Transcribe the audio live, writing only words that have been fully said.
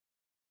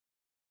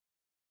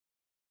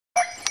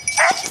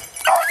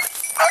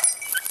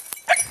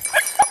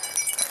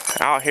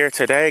Out here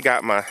today,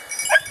 got my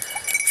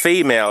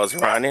females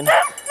running.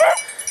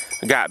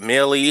 Got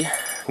Millie,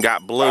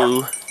 got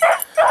Blue,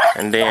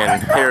 and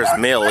then here's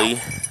Millie.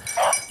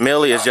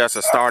 Millie is just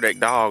a started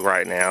dog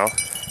right now.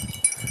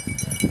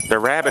 The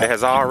rabbit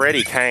has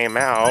already came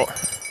out,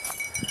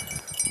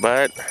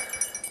 but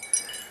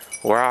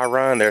where I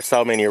run, there's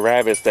so many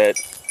rabbits that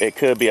it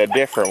could be a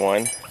different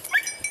one.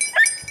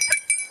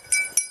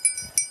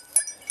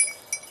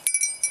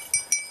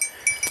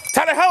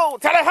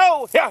 Tally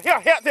ho, yeah,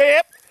 yeah, yeah,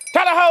 yeah.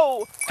 Tally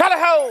ho, tally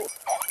ho.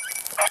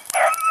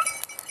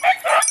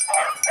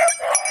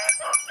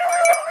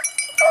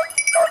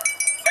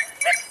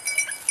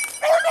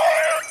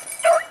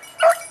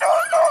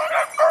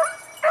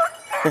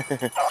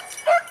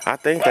 I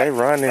think they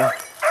running.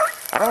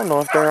 I don't know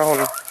if they're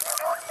on.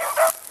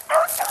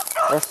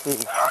 Let's see.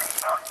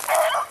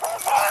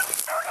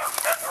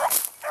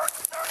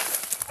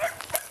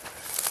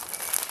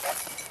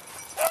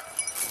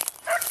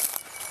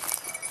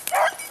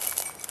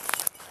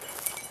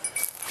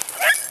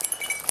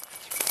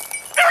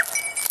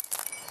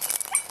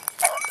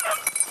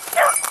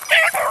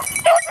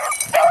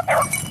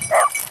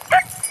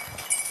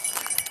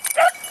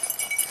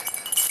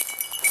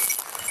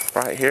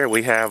 Right here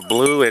we have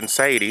Blue and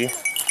Sadie.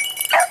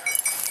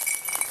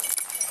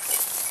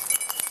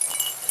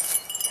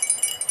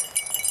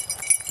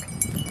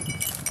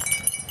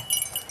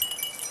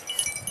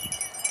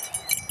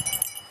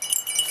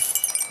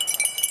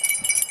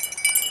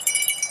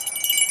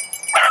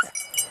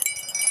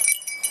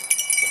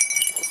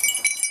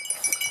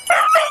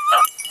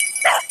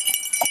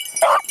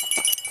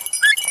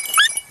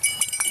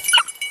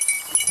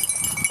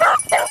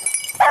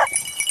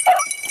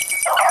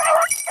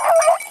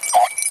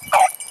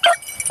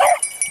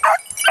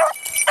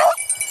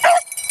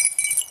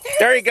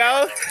 There you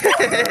go.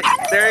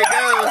 There you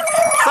go.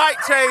 Sight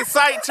chase,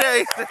 sight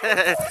chase.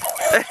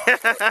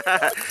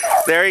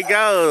 There he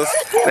goes.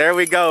 There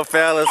we go,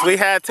 fellas. We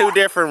had two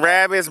different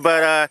rabbits,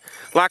 but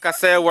like I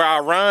said, where I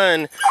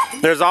run,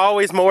 there's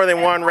always more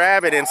than one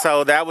rabbit, and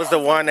so that was the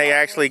one they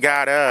actually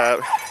got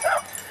up.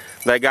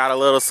 They got a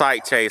little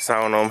sight chase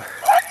on them.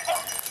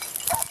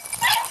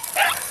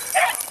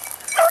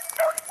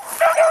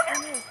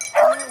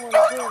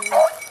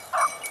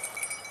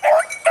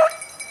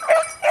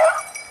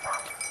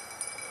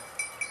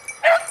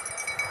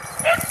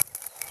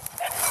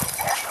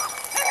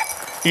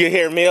 You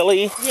hear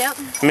Millie? Yep.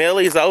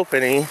 Millie's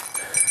opening.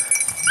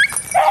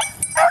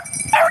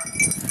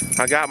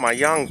 I got my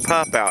young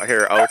pup out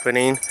here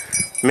opening.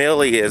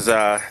 Millie is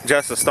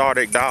just a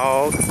started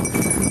dog,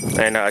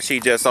 and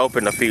she just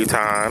opened a few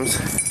times.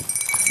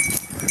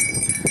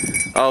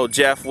 Oh,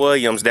 Jeff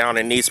Williams down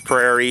in East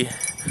Prairie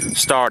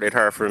started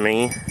her for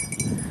me.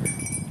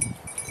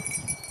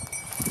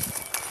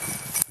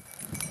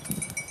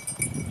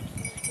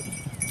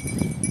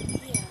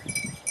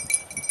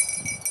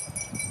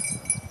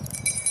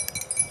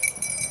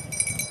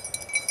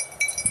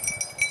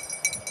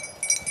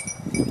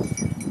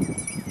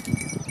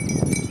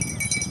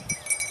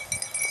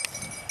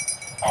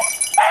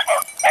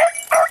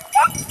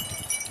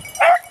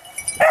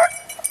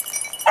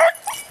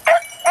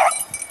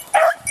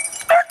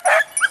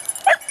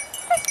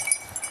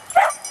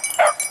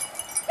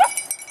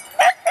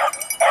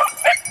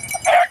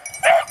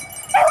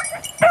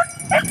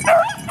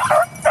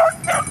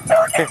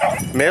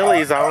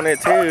 Millie's on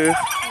it too.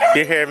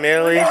 You hear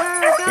Millie?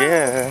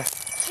 Yeah.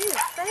 She is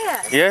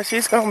fast. Yeah,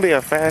 she's gonna be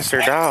a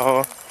faster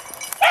dog.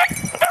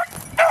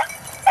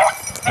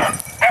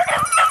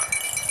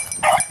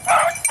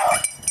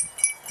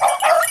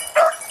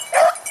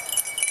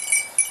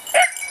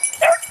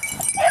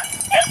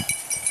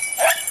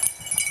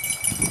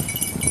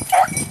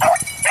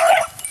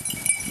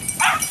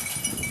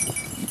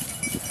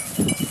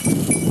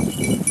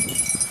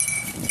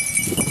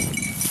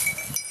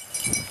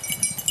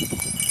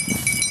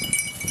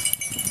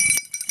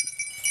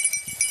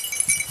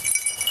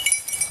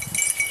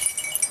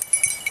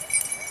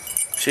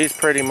 She's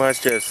pretty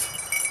much just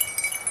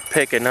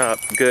picking up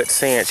good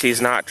scent. She's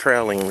not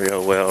trailing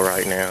real well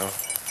right now,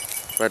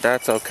 but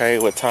that's okay.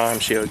 With time,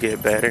 she'll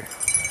get better.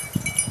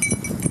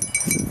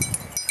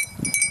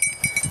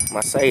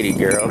 My Sadie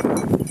girl.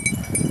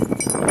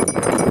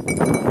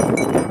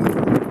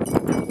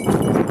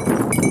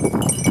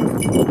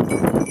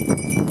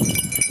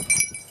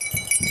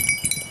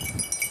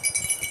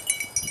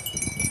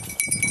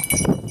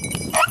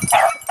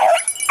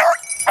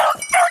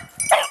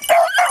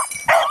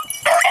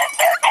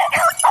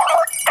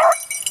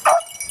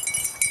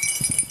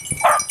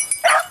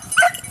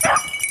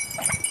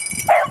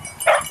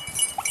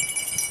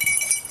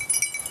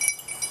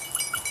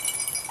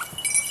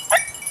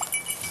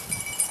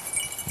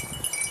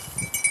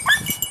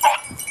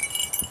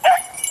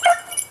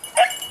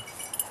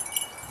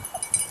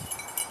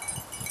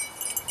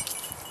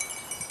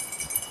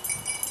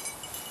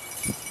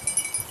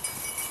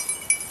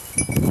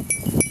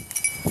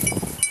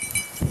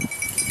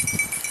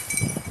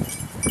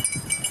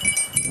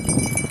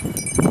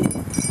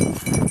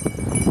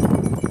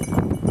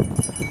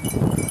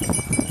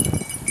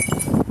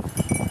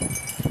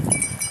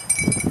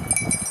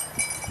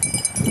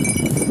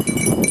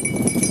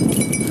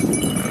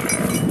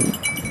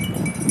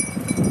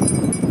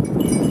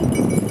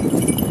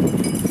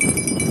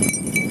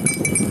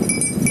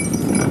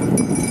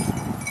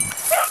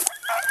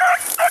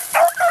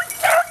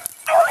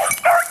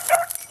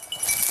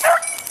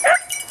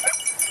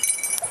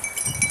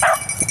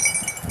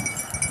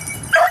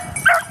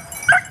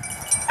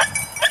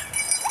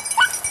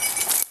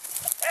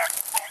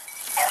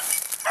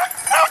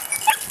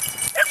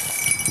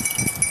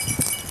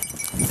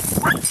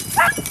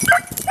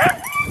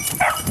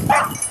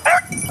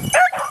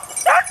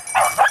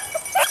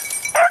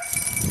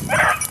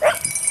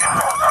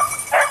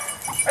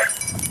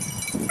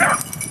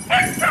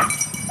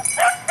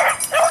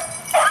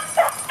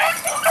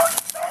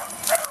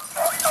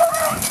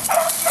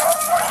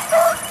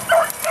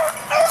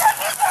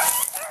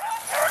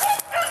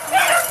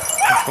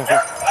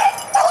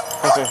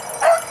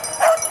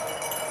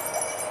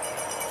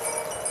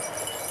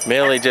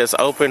 Millie just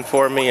opened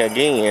for me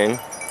again.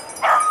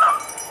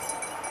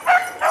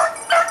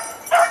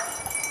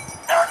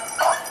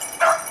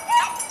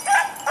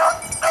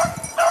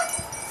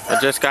 I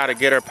just got to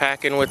get her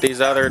packing with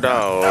these other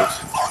dogs.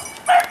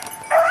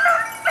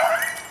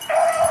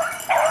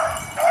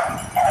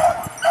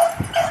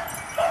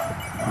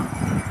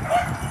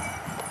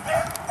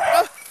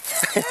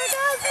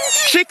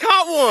 She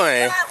caught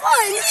one.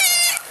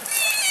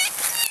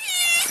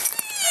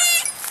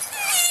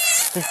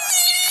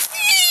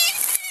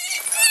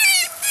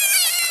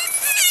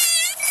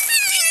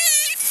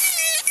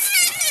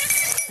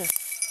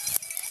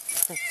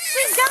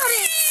 She's got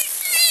it.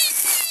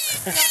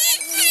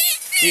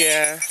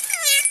 Yeah.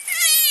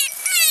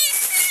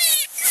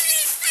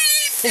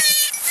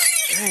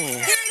 Here it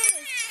is.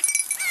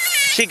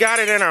 She got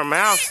it in her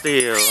mouth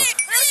still.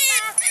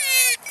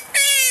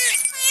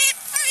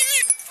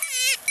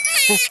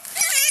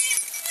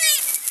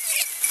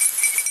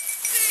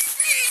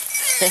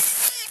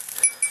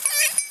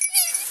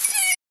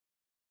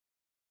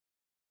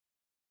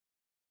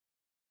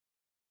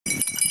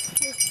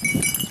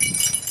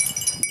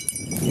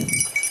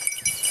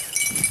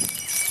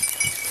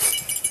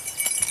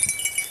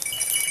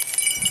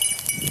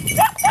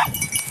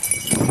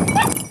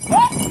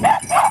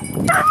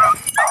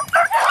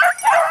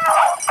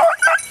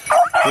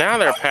 Now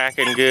they're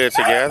packing good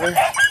together.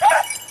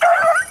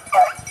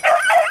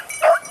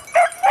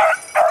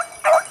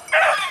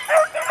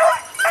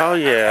 Oh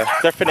yeah,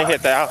 they're finna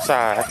hit the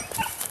outside.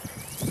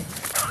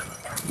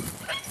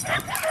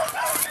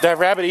 That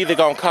rabbit either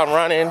gonna come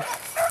running,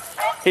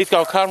 he's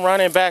gonna come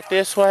running back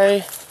this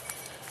way,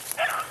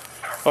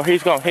 or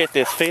he's gonna hit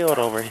this field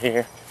over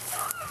here.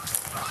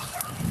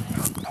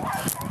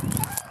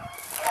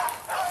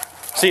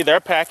 See, they're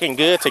packing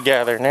good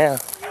together now.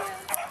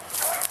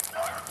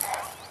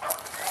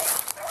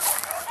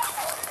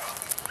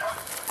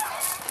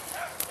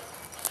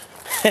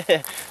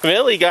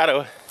 Millie got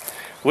a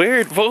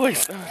weird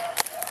voice.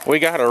 We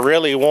got a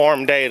really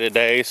warm day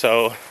today,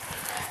 so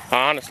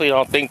I honestly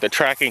don't think the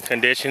tracking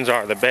conditions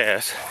are the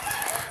best,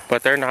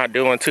 but they're not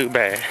doing too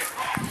bad.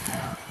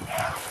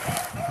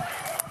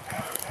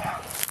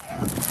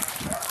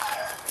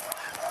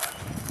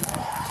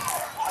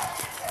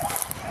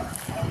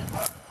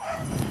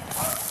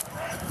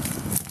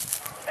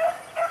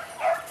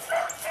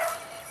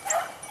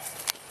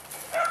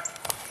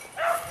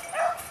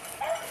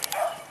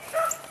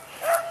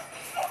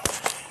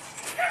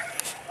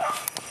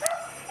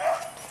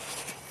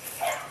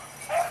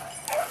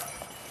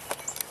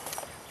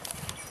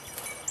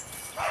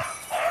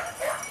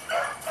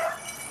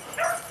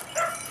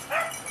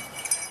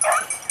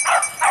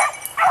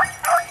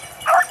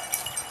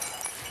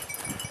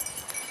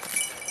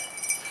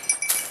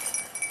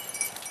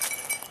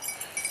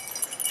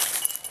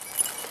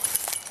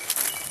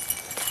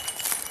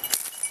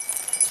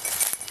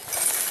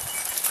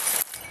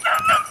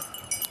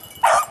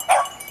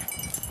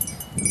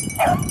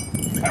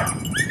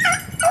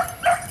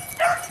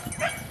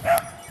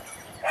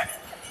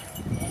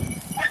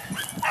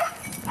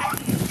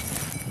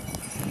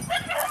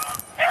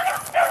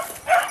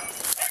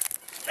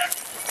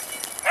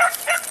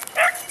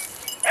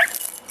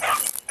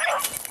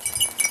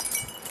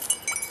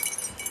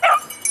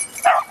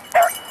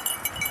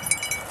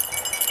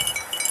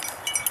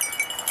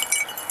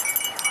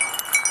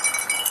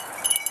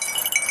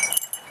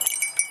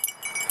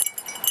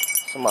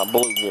 So my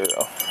blue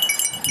girl.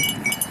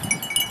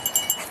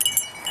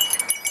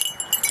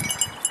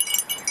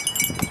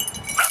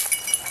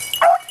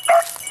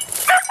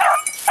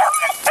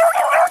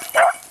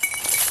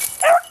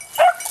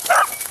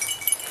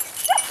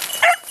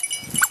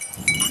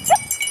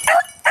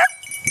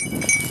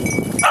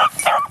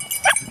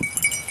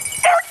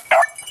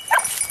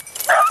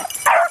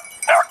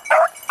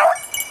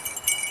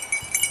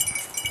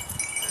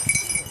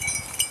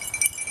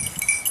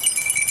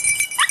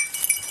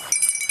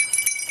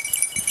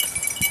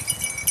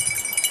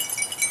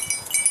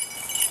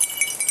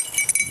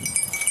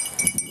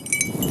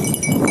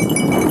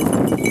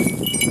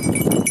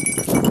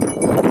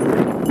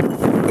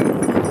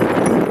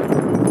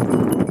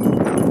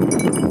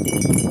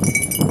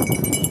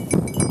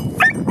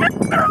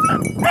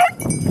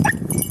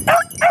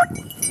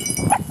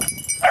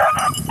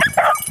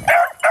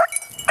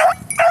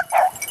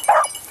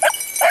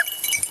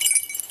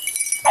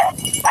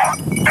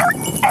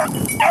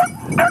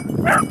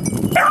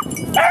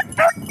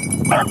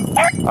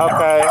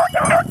 Okay.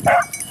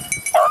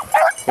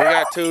 We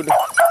got two.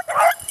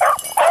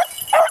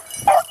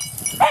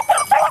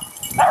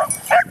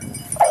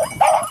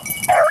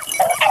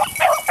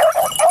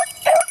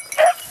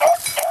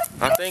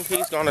 I think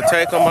he's gonna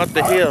take them up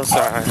the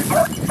hillside.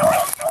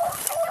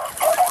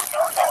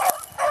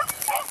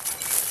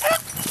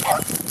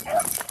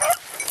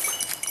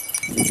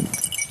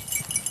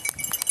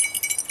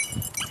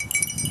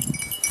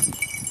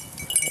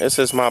 This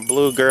is my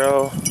blue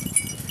girl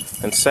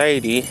and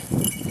Sadie.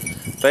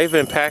 They've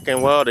been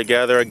packing well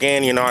together.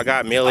 Again, you know, I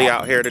got Millie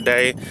out here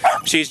today.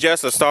 She's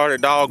just a starter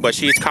dog, but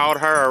she's caught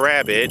her a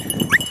rabbit.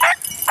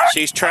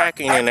 She's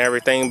tracking and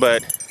everything,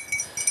 but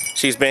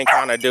she's been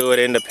kind of do it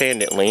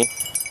independently.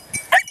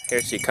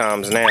 Here she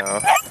comes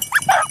now.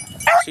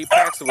 She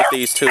packs with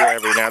these two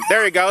every now.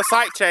 There you go.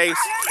 Sight chase.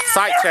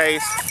 Sight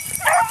chase.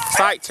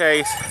 Sight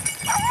chase.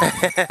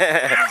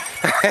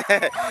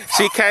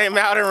 She came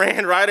out and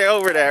ran right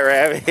over that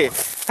rabbit.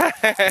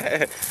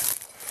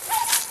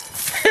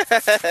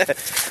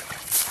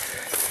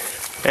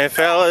 And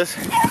fellas,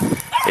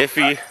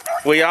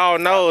 we all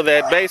know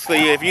that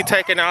basically if you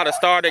taking out a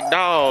started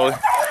dog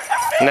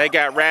and they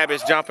got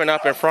rabbits jumping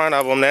up in front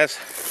of them, that's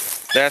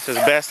as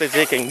best as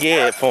it can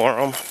get for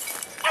them.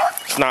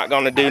 It's not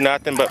going to do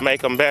nothing but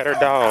make them better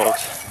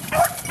dogs.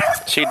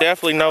 She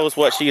definitely knows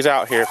what she's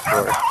out here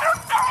for.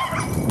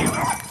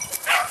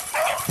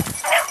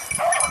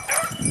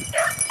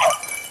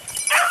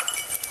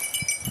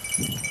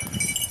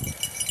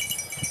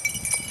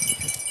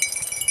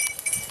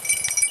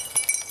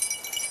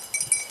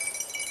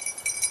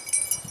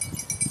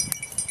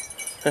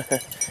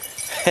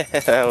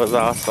 That was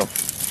awesome.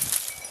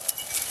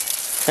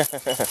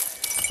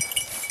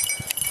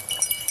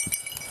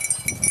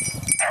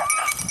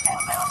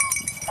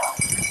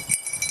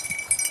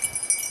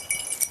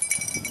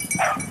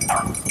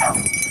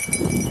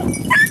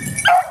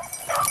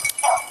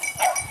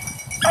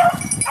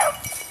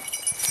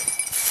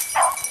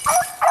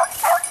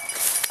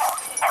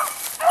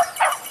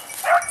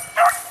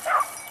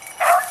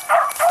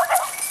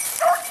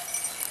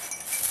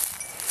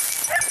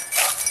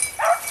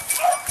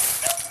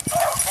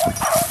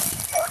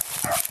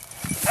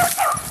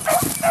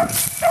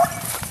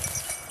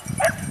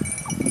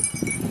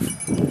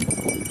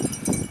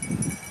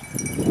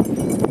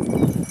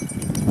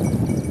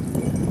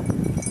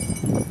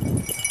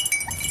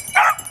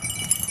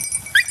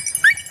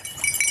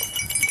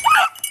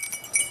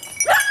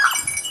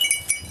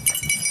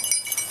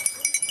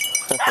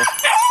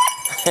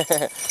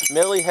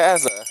 Millie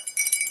has a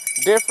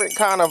different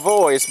kind of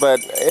voice, but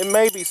it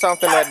may be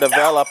something that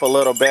develop a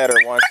little better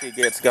once she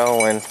gets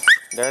going.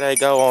 There they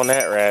go on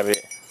that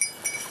rabbit.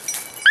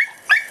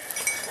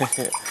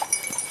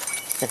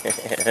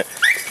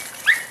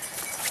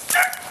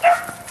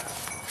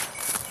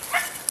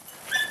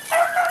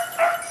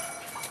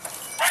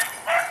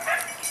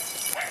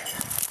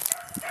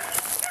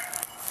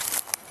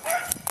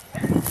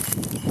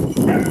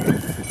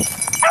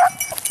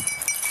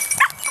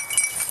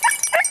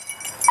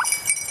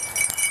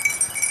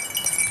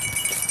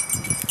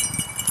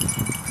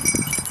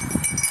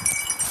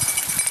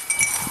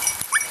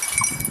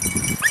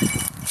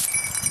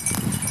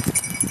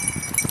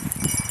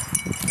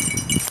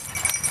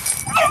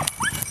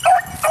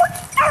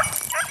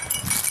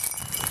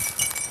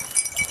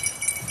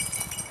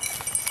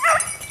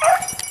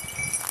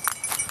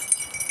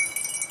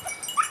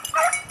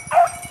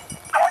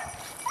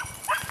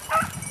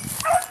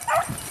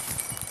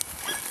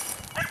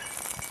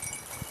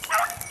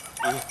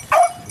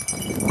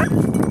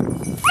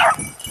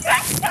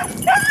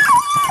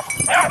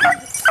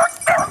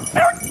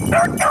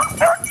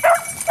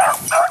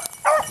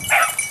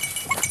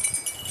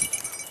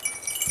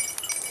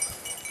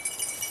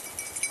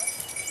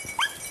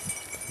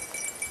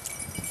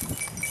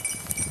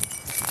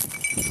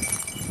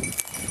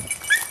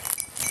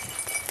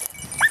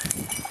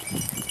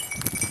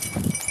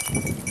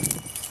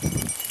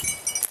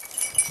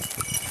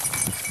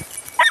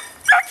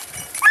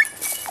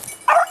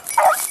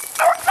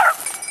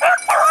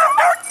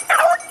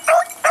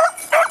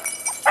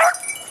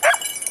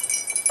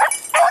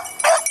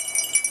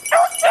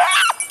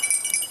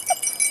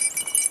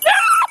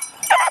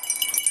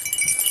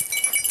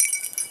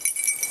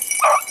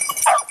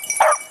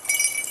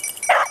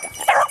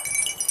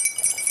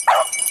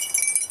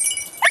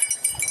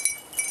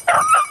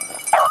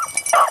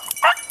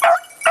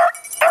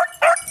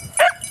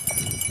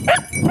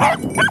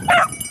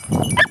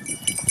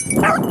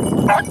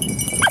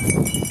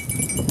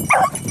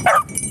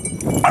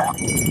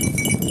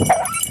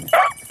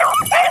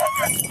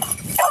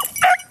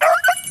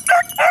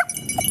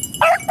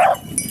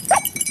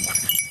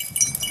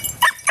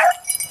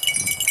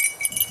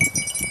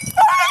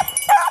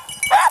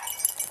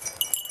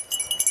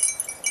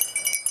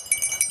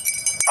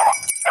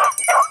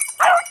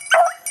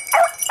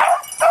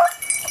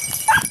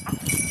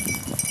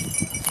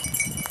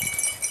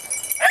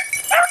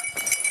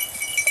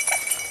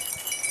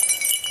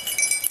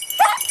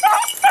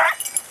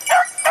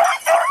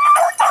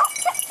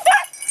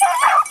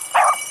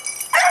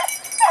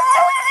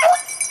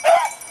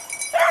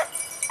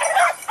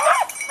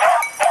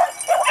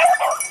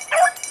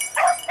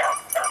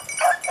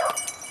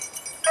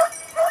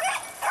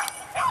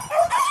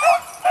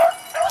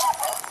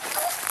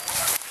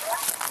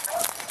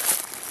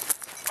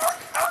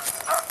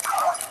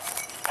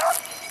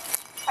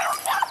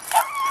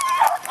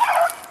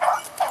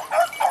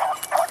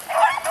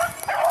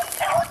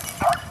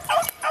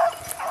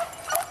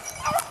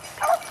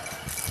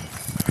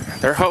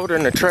 They're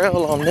holding the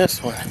trail on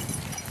this one.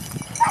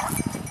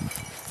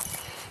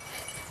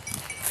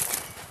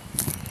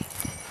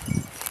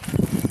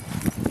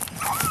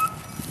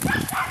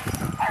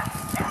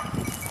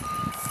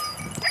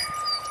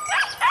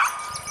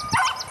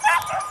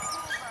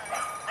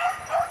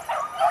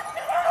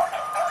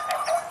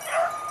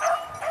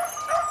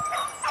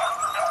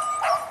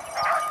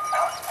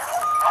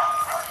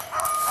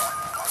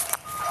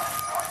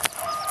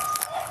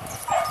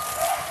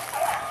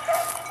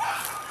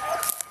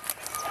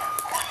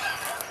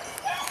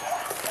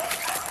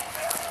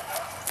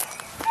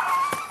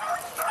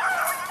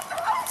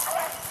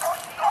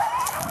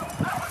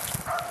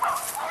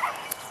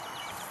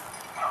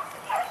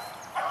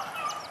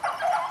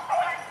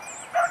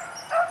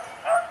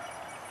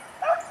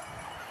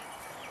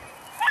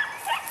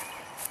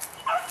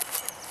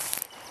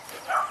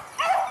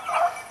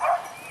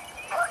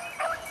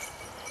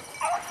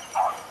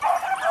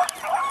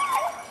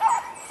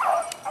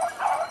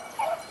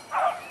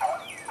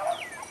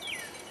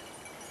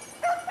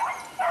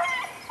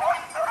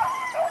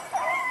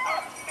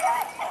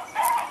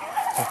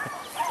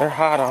 They're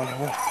hot on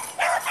him.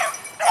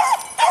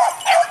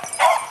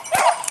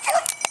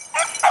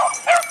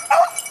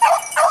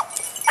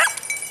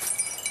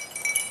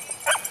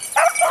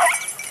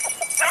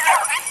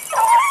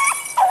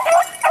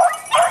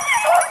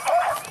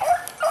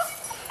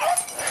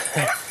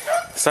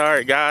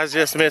 Sorry guys,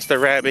 just missed the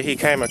rabbit. He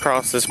came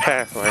across this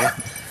pathway.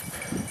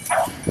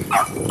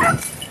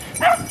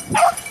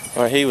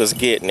 Well, he was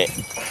getting it.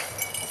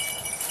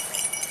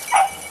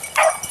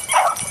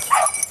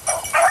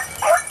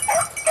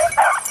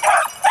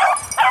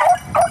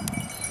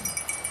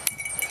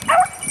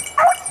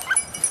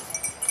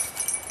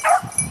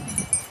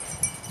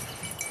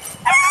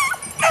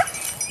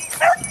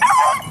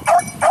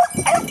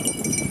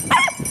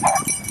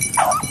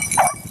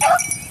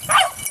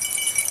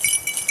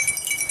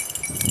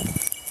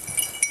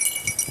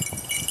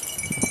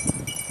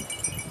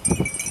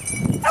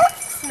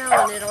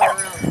 Smelling it on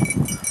her own.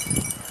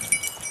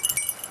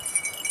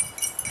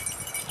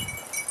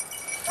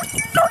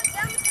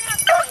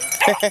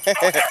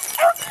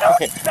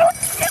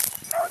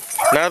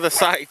 Another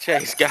sight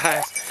chase,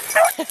 guys.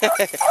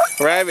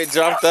 Rabbit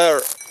jumped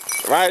up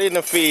right in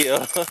the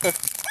field.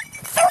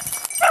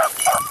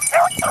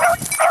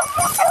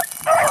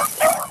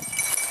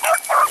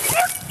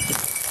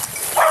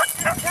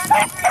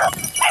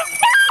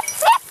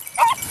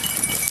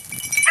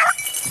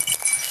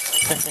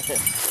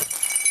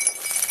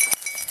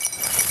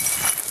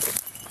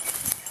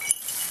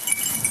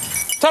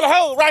 Tell the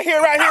hole, right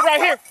here, right here,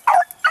 right here.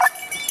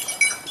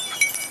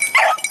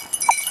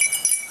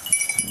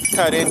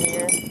 Cut in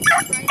here.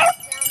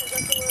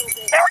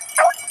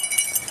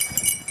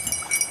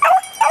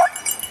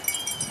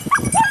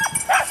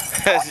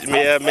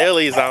 Yeah,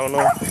 Millie's on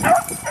them.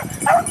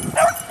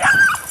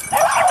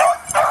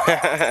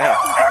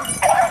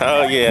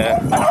 Oh yeah.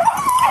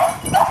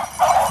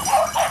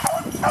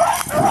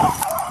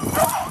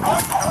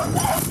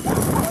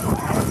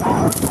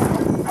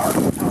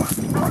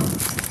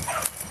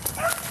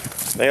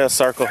 They'll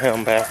circle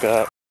him back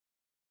up.